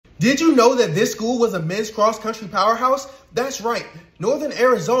Did you know that this school was a men's cross-country powerhouse? That's right. Northern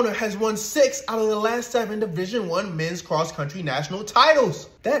Arizona has won 6 out of the last 7 Division I men's cross-country national titles.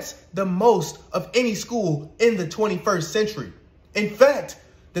 That's the most of any school in the 21st century. In fact,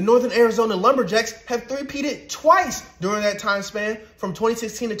 the Northern Arizona Lumberjacks have three-peated twice during that time span, from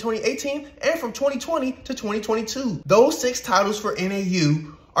 2016 to 2018 and from 2020 to 2022. Those 6 titles for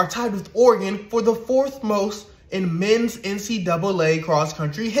NAU are tied with Oregon for the 4th most in men's NCAA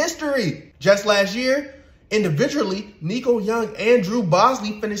cross-country history. Just last year, individually, Nico Young and Drew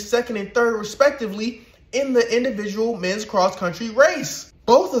Bosley finished 2nd and 3rd respectively in the individual men's cross-country race.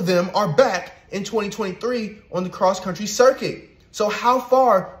 Both of them are back in 2023 on the cross-country circuit. So how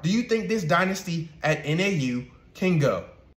far do you think this dynasty at NAU can go?